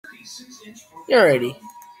Alrighty,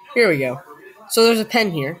 here we go. So there's a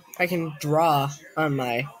pen here. I can draw on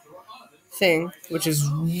my thing, which is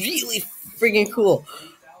really freaking cool.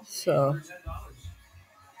 So,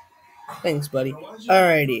 thanks, buddy.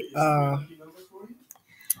 Alrighty,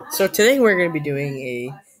 so today we're going to be doing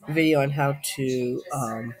a video on how to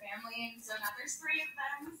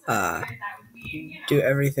do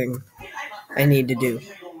everything I need to do.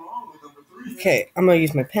 Okay, I'm going to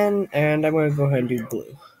use my pen, and I'm going to go ahead and do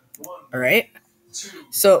blue. Alright?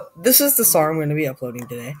 So, this is the song I'm going to be uploading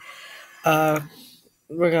today.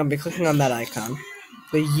 We're going to be clicking on that icon,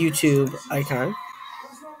 the YouTube icon.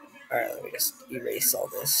 Alright, let me just erase all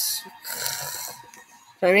this.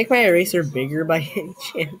 Can I make my eraser bigger by any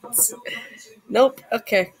chance? Nope.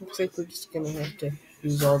 Okay, looks like we're just going to have to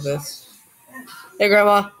use all this. Hey,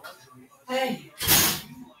 Grandma. Hey.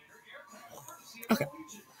 Okay.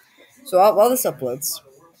 So while this uploads,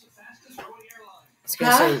 it's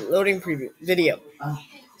going to say loading preview. Video.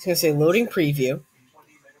 It's going to say loading preview.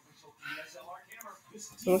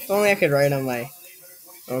 If only I could write on my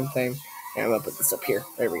own thing. Yeah, I'm going to put this up here.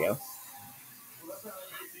 There we go.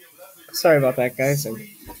 Sorry about that, guys. I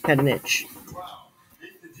had an itch.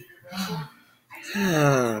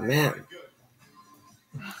 Oh, man.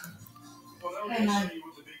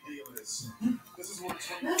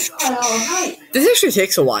 This actually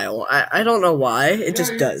takes a while. I don't know why. It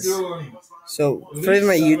just does. So, for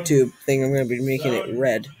my YouTube thing, I'm going to be making it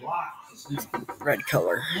red. Red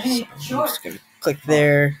color. So I'm just going to click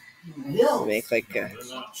there. Make like a...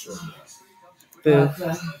 Boo.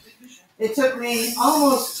 It took me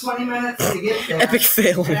almost 20 minutes to get there. Epic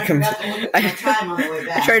fail.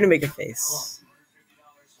 I tried to make a face.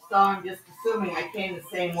 So I'm just assuming I came the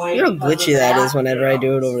same way. You know how glitchy that is whenever I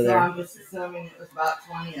do it over there. So I'm just assuming it was about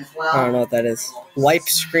 20 as well. I don't know what that is. Wipe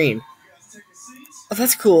screen. Oh,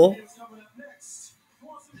 that's cool.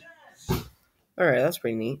 Alright, that's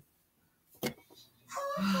pretty neat.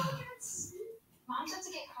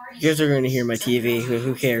 You guys are going to hear my TV.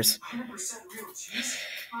 Who cares?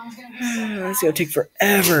 It's going to take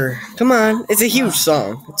forever. Come on. It's a huge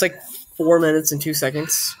song. It's like 4 minutes and 2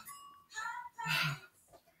 seconds.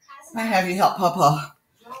 I have you help Papa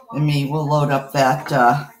and me. We'll load up that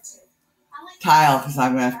tile because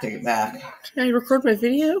I'm going to have to take it back. Can I record my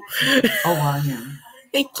video? Oh, well, yeah.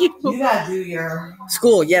 Thank you. You got to do your...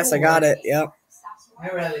 School. Yes, I got it. Yep.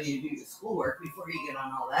 I'd rather you do your schoolwork before you get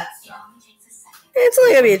on all that stuff. It's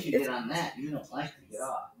only going to Once you get on that, you don't like to get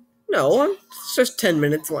off. No, it's just 10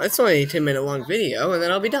 minutes long. It's only a 10-minute long video, and then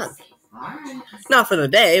I'll be done. All right. Not for the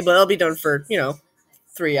day, but I'll be done for,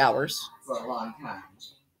 3 hours. For a long time.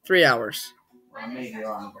 3 hours. Or maybe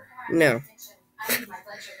longer. No.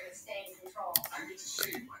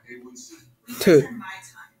 2.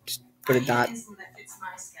 Just put a dot.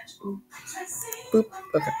 Boop.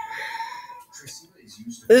 Okay.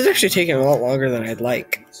 This is actually taking a lot longer than I'd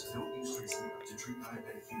like.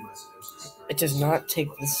 It does not take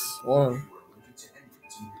this long.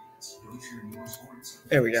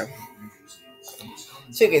 There we go.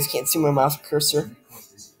 So you guys can't see my mouse cursor.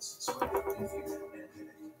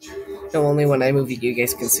 No, only when I move it, you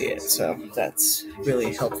guys can see it. So that's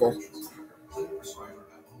really helpful.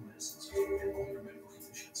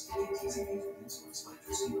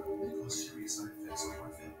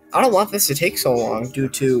 I don't want this to take so long due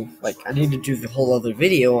to, I need to do the whole other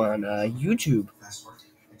video on YouTube.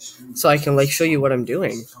 So I can, show you what I'm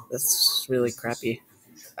doing. That's really crappy.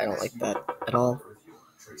 I don't like that at all.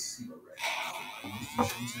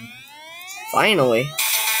 Finally.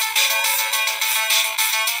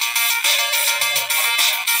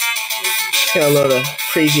 Just gonna load a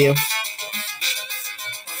preview.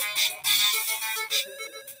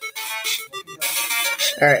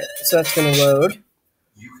 Alright, so that's gonna load.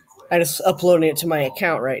 I just uploading it to my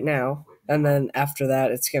account right now. And then after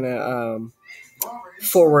that, it's gonna,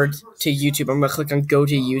 forward to YouTube. I'm going to click on go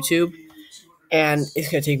to YouTube, and it's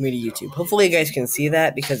going to take me to YouTube. Hopefully you guys can see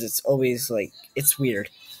that, because it's always, it's weird.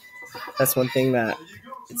 That's one thing that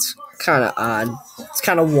it's kind of odd. It's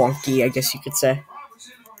kind of wonky, I guess you could say.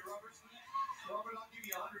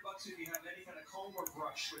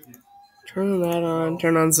 Turn that on.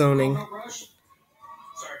 Turn on zoning.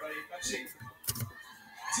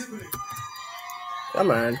 Come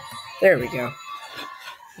on. There we go.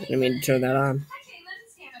 I didn't mean to turn that on.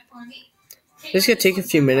 It's going to take a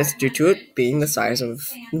few minutes due to it being the size of,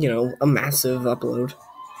 a massive upload.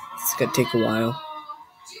 It's going to take a while.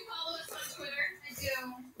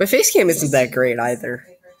 My face cam isn't that great either.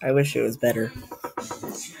 I wish it was better.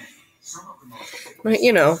 But,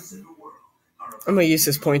 I'm going to use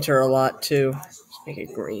this pointer a lot too. Just make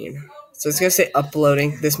it green. So it's gonna say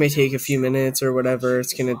uploading. This may take a few minutes or whatever.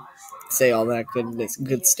 It's gonna say all that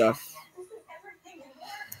good stuff.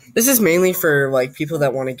 This is mainly for like people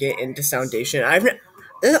that want to get into Soundation. I'm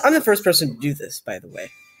the first person to do this, by the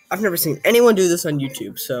way. I've never seen anyone do this on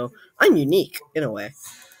YouTube, so I'm unique in a way.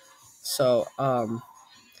 So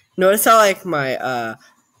notice how like my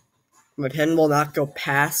pen will not go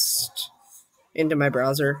past into my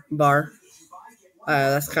browser bar.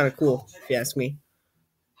 That's kind of cool, if you ask me.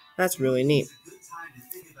 That's really neat.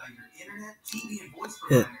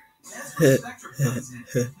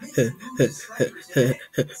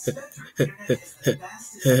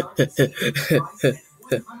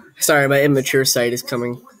 Sorry, my immature side is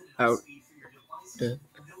coming out.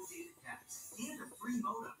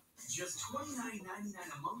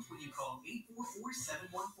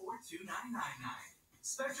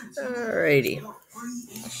 Alrighty.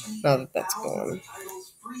 Now that that's gone.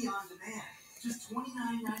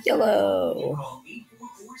 Yellow.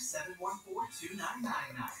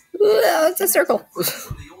 Ooh, it's a circle.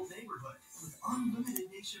 It's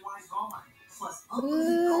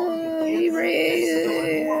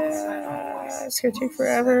gonna take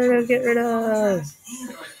forever to get rid of.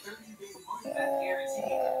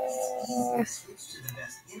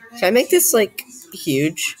 Can I make this like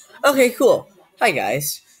huge? Okay, cool. Hi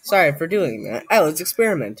guys. Sorry for doing that. I was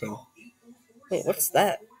experimenting. Wait, what's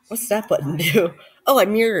that? What's that button do? Oh, I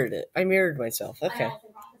mirrored it. I mirrored myself. Okay.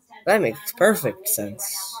 That makes perfect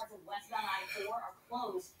sense.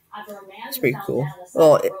 That's pretty cool.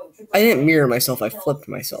 Well, I didn't mirror myself. I flipped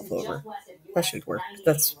myself over. That should work.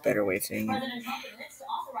 That's a better way of saying it.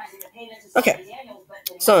 Okay.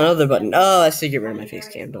 So another button. Oh, that's to get rid of my face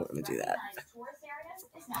cam. Don't want to do that.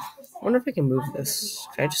 I wonder if I can move this.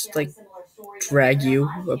 Can I just like drag you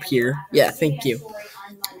up here? Yeah, thank you.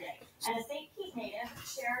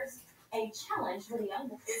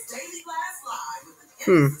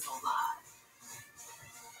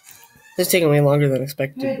 This is taking way longer than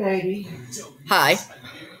expected. Hey, baby. Hi.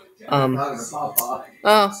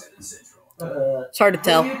 Oh, it's hard to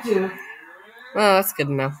tell. You too. Oh, that's good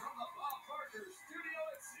enough.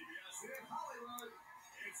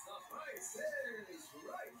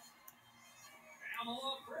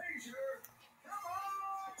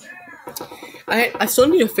 I still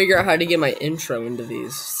need to figure out how to get my intro into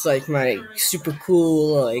these. It's like my super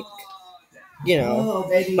cool, like, you know,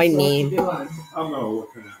 my name. I'm not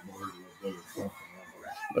looking at more of those.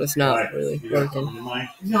 But it's not really working.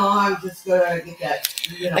 No, I'm just gonna get that.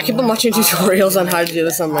 I keep on watching tutorials on how to do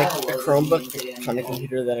this on like the Chromebook, the kind of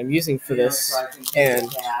computer that I'm using for this, and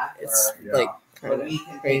it's like kind of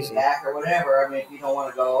crazy. Back or whatever. I mean, if you don't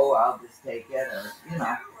want to go, I'll just take it, or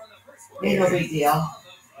ain't no big deal,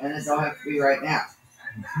 and it don't have to be right now.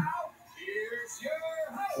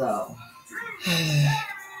 So.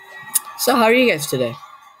 So how are you guys today?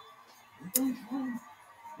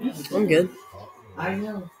 I'm good. I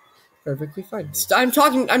know. Perfectly fine. I'm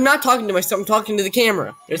not talking to myself. I'm talking to the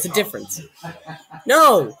camera. There's a difference.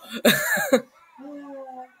 No.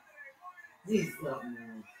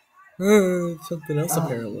 Something else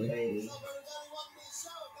apparently.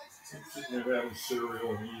 Sitting there having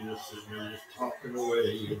cereal and you just sitting there just talking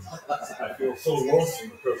away. I feel so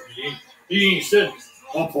lonesome because he ain't said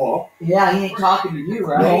Papa. Yeah, he ain't talking to you,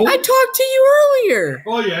 right? No. I talked to you earlier.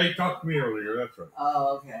 Oh yeah, he talked to me earlier. That's right.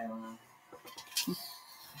 Oh, okay.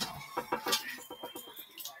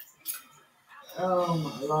 Oh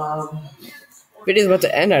my love. Video's about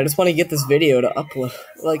to end. I just want to get this video to upload,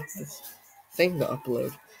 like this thing to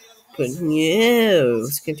upload. But no,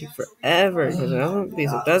 it's gonna take forever because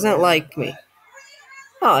it doesn't like me.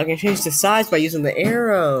 Oh, I can change the size by using the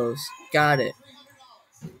arrows. Got it.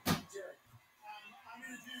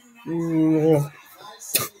 I'm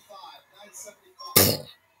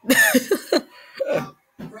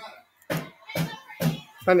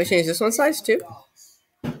gonna change this one size too.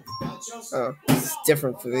 Oh, it's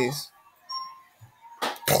different for these.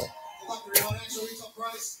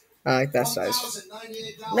 I like that size.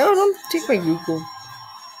 No, don't take my Google.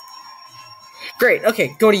 Great.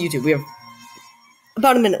 Okay, go to YouTube. We have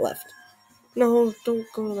about a minute left. No, don't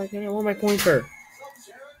go like that. I want my pointer.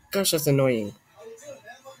 Gosh, that's annoying.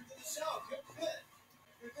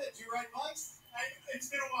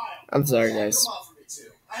 I'm sorry, guys.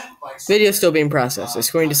 Video's still being processed.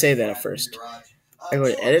 It's going to say that at first. I go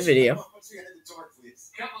to edit video.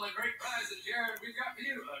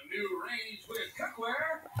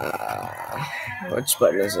 Which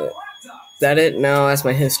button is it? Is that it? No, that's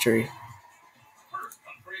my history.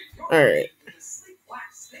 Alright.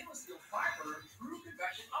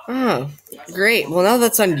 Oh, great. Well, now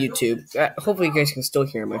that's on YouTube. Hopefully you guys can still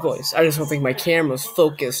hear my voice. I just don't think my camera's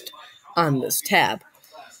focused on this tab.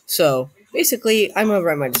 So basically, I'm going to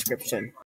write my description.